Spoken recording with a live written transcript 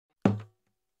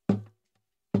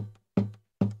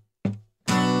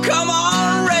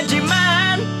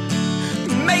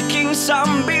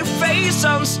zombie face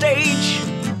on stage,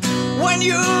 when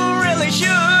you really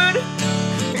should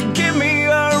give me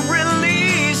a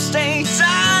release date.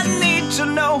 I need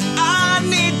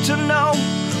to know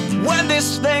when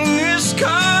this thing is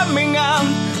coming out.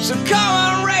 So come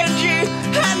on, Reggie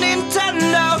and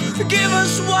Nintendo, give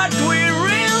us what we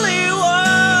really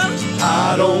want.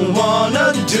 I don't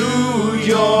wanna do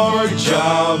your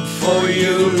job for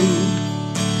you.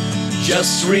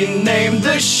 Just rename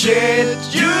the shit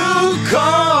you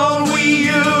call Wii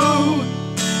U.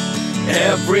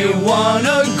 Everyone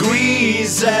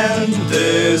agrees, and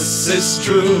this is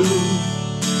true.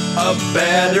 A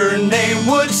better name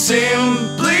would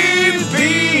simply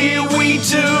be Wii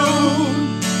 2.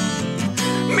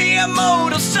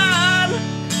 Miyamoto-san,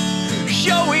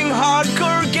 showing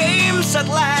hardcore games at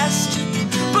last.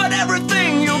 But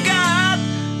everything you got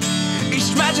is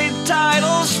magic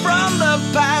titles from the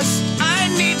past. I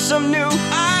need some new,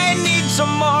 I need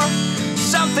some more,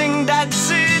 something that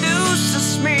seduces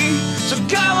me. So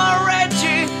come on,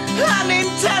 Reggie and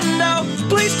Nintendo,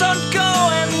 please don't go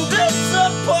and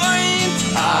disappoint.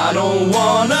 I don't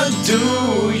wanna do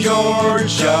your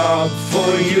job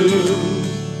for you.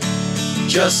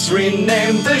 Just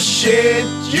rename the shit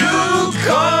you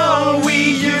call Wii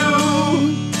U.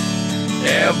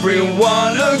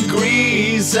 Everyone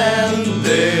agrees, and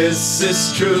this is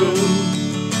true.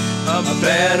 A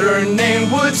better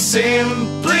name would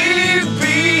simply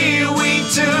be Wii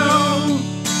 2.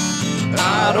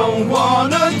 I don't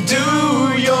wanna do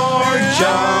your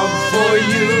job for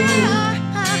you.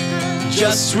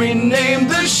 Just rename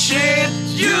the shit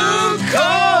you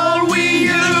call Wii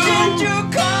U.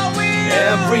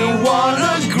 Everyone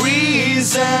agrees,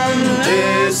 and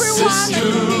this is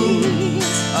true.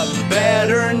 A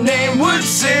better name would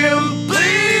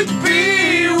simply be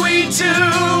Wii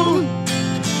 2.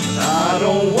 I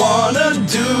don't wanna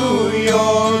do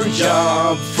your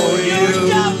job for you.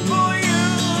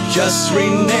 Just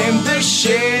rename the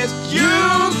shit you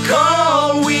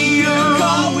call Wii U.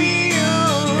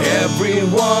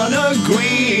 Everyone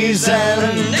agrees,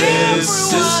 and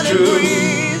this is true.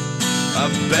 A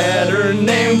better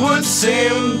name would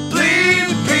simply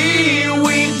be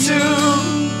Wii 2.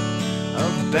 A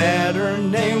better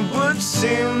name would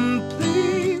simply